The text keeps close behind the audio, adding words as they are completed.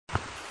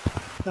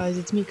Guys,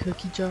 it's me,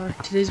 Cookie Jar.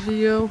 Today's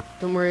video,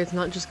 don't worry, it's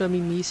not just gonna be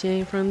me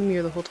standing in front of the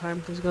mirror the whole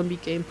time. There's gonna be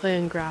gameplay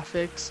and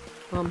graphics.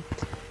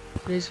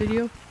 Today's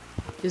video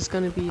is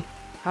gonna be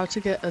how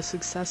to get a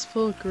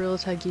successful gorilla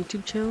tag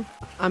YouTube channel.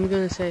 I'm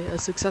gonna say a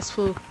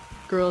successful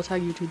gorilla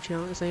tag YouTube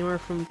channel is anywhere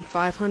from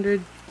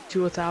 500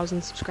 to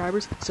 1,000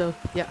 subscribers. So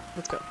yeah,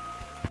 let's go.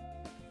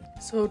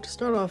 So to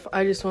start off,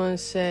 I just want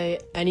to say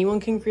anyone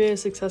can create a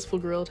successful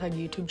gorilla tag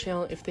YouTube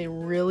channel if they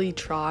really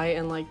try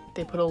and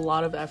they put a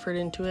lot of effort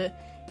into it.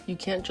 You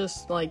can't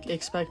just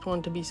expect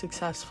one to be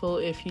successful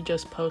if you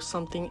just post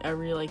something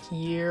every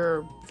year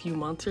or few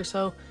months or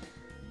so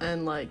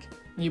and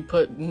you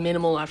put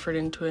minimal effort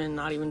into it and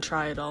not even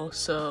try at all.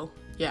 So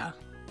yeah,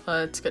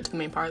 let's get to the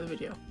main part of the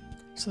video.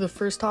 So the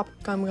first topic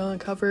I'm going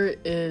to cover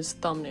is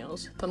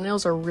thumbnails.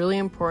 Thumbnails are really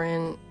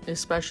important,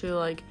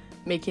 especially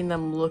making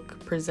them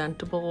look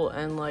presentable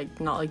and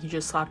not like you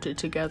just slapped it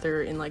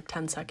together in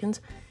 10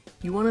 seconds.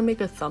 You want to make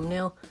a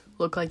thumbnail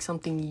look like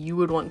something you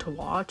would want to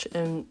watch,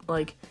 and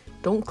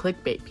don't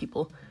clickbait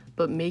people,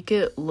 but make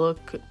it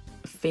look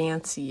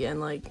fancy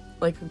and like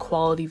a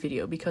quality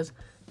video, because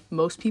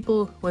most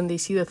people, when they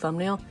see the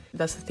thumbnail,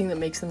 that's the thing that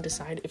makes them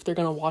decide if they're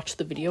gonna watch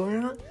the video or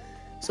not.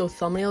 So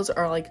thumbnails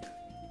are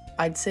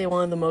I'd say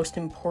one of the most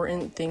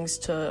important things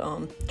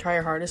to try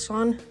your hardest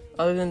on,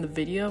 other than the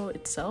video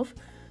itself.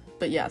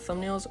 But yeah,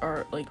 thumbnails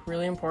are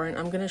really important.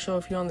 I'm gonna show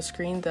a few on the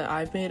screen that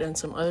I've made and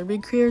some other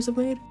big creators have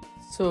made.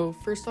 So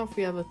first off,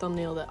 we have a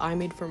thumbnail that I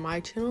made for my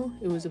channel.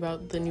 It was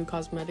about the new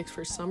cosmetics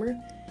for summer.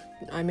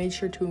 I made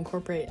sure to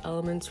incorporate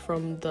elements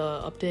from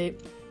the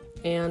update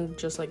and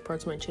just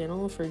parts of my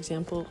channel. For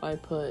example, I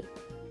put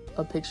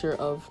a picture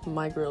of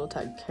my gorilla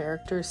tag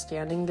character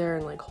standing there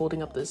and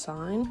holding up the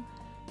sign.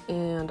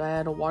 And I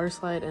had a water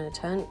slide and a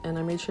tent, and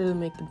I made sure to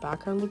make the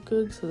background look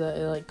good so that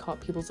it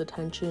caught people's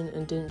attention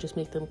and didn't just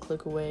make them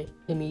click away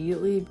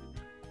immediately.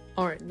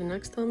 Alright, the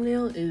next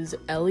thumbnail is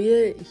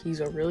Elliot. He's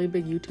a really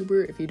big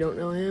YouTuber. If you don't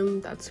know him,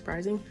 that's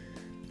surprising.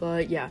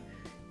 But yeah,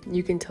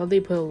 you can tell they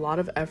put a lot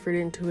of effort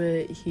into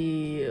it.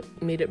 He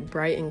made it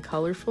bright and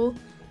colorful.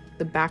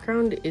 The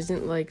background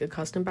isn't a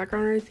custom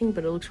background or anything,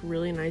 but it looks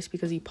really nice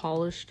because he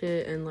polished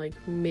it and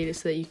made it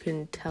so that you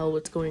can tell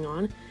what's going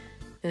on.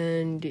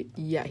 And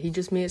yeah, he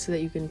just made it so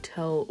that you can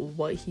tell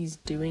what he's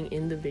doing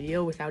in the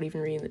video without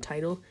even reading the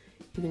title.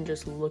 You can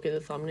just look at the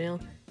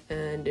thumbnail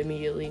and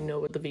immediately know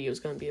what the video is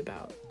going to be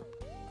about.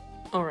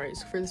 Alright,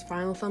 so for this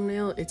final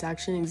thumbnail, it's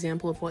actually an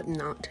example of what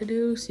not to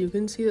do. So you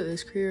can see that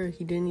this creator,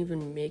 he didn't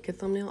even make a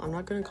thumbnail. I'm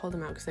not going to call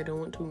them out because I don't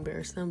want to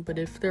embarrass them, but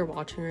if they're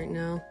watching right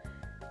now,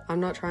 I'm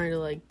not trying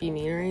to be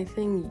mean or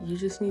anything. You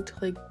just need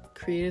to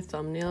create a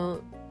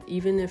thumbnail.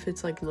 Even if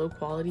it's low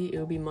quality, it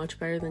would be much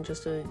better than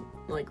just a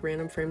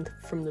random frame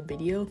from the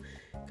video,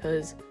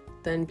 because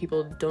then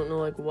people don't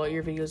know what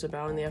your video is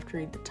about and they have to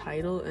read the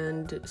title,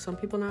 and some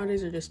people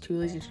nowadays are just too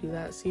lazy to do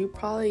that. So you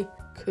probably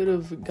could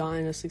have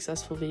gotten a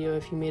successful video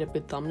if you made a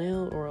good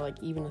thumbnail, or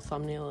even a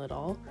thumbnail at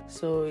all.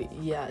 So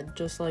yeah,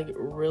 just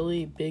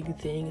really big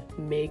thing,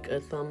 make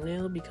a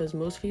thumbnail, because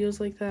most videos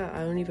like that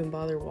I don't even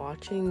bother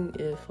watching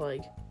if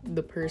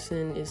the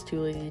person is too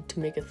lazy to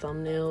make a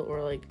thumbnail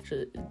or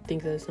just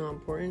think that it's not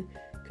important,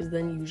 because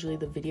then usually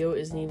the video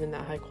isn't even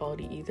that high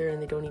quality either and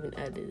they don't even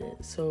edit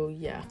it. So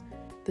yeah,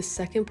 the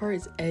second part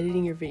is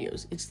editing your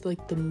videos. It's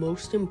the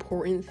most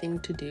important thing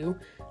to do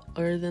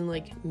other than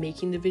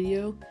making the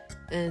video.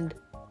 And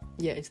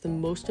yeah, it's the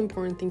most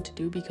important thing to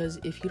do, because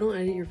if you don't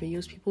edit your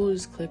videos, people will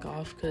just click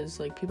off, because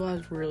people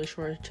have really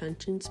short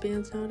attention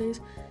spans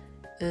nowadays.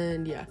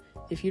 And yeah,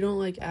 if you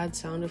don't add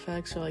sound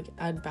effects or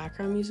add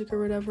background music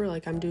or whatever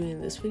I'm doing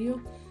in this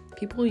video,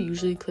 people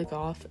usually click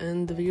off.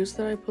 And the videos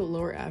that I put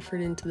lower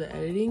effort into the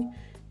editing,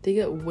 they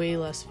get way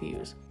less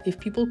views. If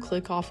people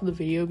click off of the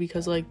video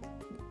because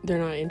they're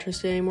not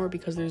interested anymore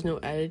because there's no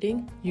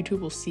editing,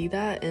 YouTube will see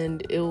that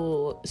and it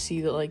will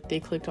see that they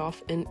clicked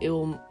off, and it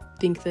will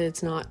think that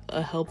it's not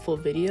a helpful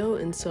video,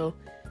 and so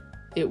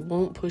it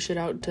won't push it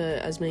out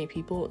to as many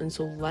people, and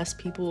so less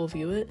people will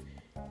view it,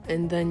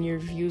 and then your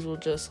views will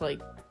just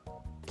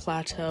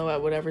plateau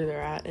at whatever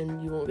they're at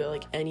and you won't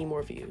get any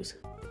more views.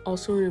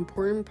 Also, an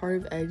important part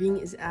of editing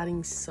is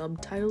adding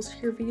subtitles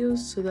to your videos,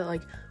 so that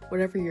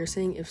whatever you're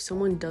saying, if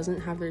someone doesn't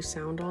have their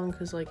sound on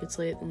because it's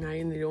late at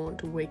night and they don't want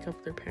to wake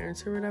up their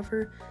parents or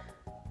whatever,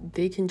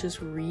 they can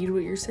just read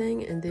what you're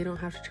saying and they don't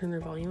have to turn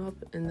their volume up,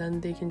 and then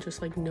they can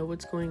just know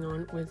what's going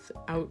on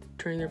without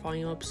turning their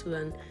volume up. So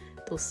then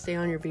they'll stay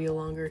on your video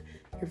longer.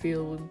 Your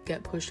video will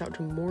get pushed out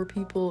to more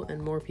people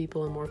and more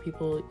people and more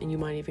people, and you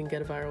might even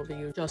get a viral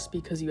video just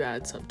because you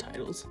add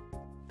subtitles.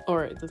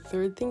 Alright, the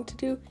third thing to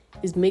do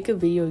is make a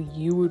video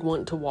you would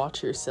want to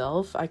watch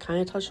yourself. I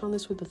kind of touched on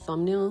this with the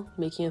thumbnail,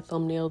 making a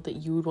thumbnail that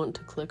you would want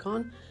to click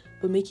on,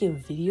 but making a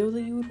video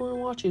that you would want to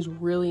watch is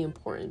really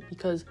important,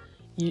 because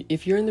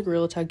if you're in the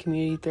gorilla tag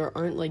community, there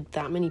aren't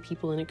that many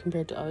people in it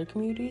compared to other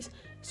communities.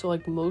 So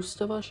most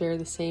of us share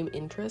the same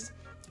interests.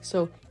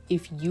 So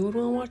if you would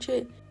want to watch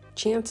it,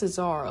 chances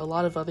are a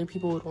lot of other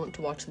people would want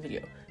to watch the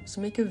video.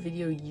 So make a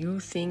video you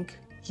think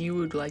you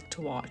would like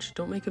to watch.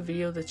 Don't make a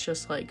video that's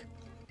just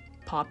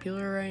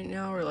popular right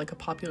now, or like a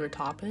popular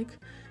topic,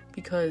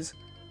 because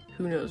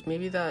who knows,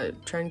 maybe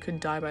that trend could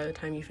die by the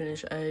time you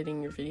finish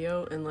editing your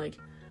video. And like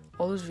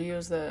all those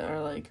videos that are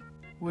like,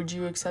 would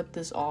you accept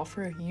this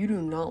offer? You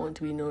do not want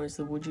to be known as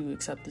the would you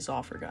accept this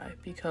offer guy,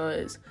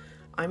 because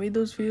I made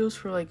those videos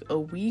for like a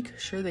week.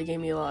 Sure, they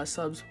gave me a lot of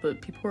subs, but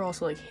people were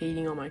also like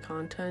hating on my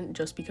content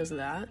just because of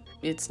that.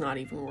 It's not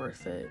even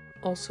worth it.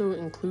 Also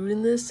included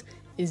in this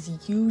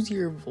is use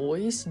your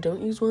voice.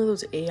 Don't use one of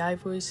those AI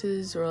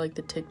voices or like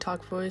the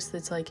TikTok voice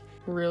that's like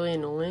really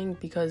annoying,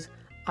 because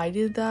I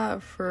did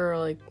that for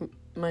like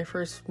my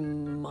first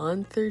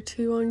month or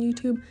two on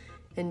YouTube,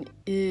 and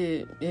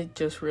it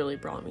just really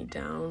brought me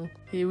down.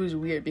 It was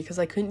weird because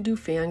I couldn't do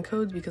fan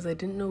codes because I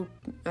didn't know,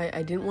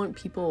 I didn't want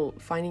people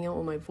finding out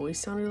what my voice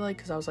sounded like,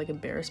 because I was like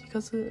embarrassed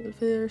because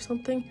of it or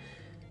something,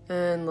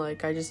 and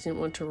like I just didn't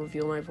want to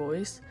reveal my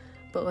voice.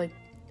 But like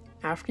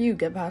after you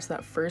get past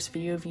that first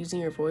video of using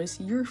your voice,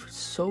 you're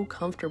so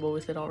comfortable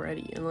with it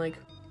already, and like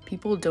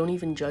people don't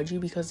even judge you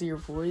because of your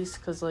voice,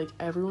 because like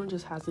everyone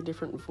just has a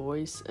different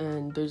voice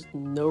and there's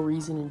no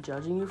reason in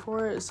judging you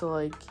for it. So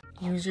like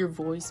use your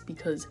voice,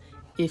 because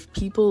if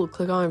people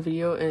click on a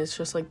video and it's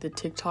just like the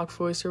TikTok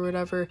voice or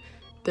whatever,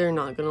 they're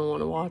not gonna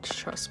want to watch,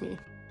 trust me.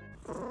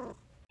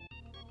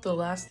 The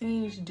last thing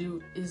you need to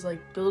do is like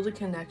build a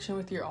connection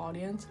with your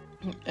audience,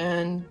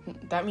 and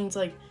that means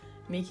like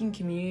making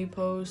community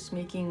posts,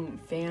 making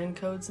fan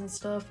codes and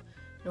stuff,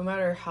 no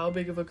matter how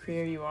big of a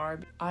creator you are.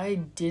 I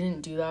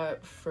didn't do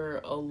that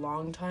for a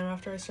long time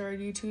after I started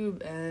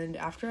YouTube, and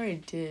after I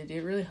did,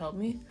 it really helped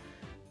me.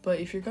 But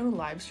if you're gonna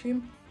live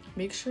stream,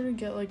 make sure to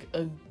get like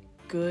a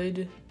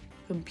good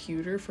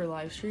computer for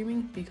live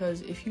streaming,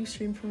 because if you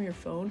stream from your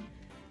phone,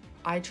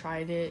 I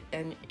tried it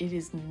and it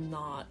is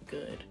not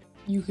good.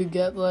 You could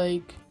get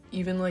like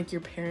even like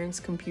your parents'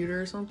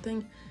 computer or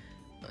something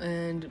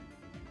and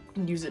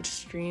use it to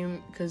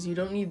stream, because you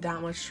don't need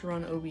that much to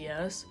run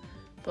OBS,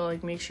 but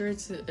like make sure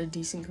it's a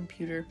decent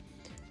computer.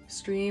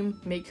 Stream,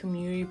 make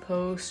community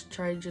posts,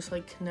 try to just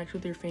like connect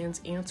with your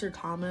fans, answer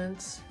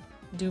comments,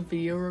 do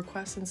video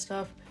requests and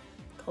stuff,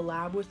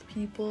 collab with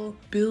people,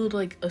 build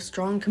like a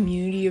strong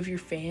community of your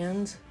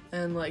fans,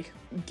 and like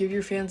give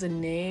your fans a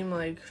name.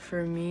 Like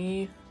for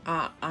me,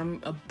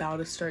 I'm about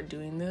to start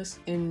doing this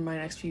in my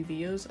next few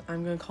videos.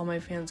 I'm gonna call my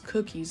fans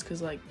Cookies,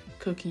 because like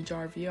Cookie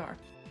Jar VR.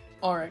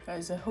 Alright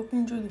guys, I hope you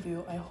enjoyed the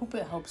video. I hope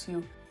it helps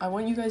you. I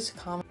want you guys to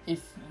comment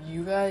if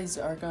you guys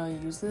are gonna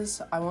use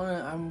this.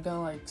 I'm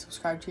gonna like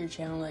subscribe to your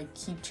channel, like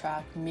keep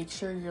track, make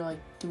sure you're like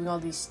doing all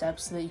these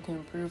steps so that you can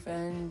improve,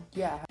 and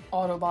yeah,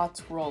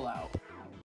 Autobots roll out.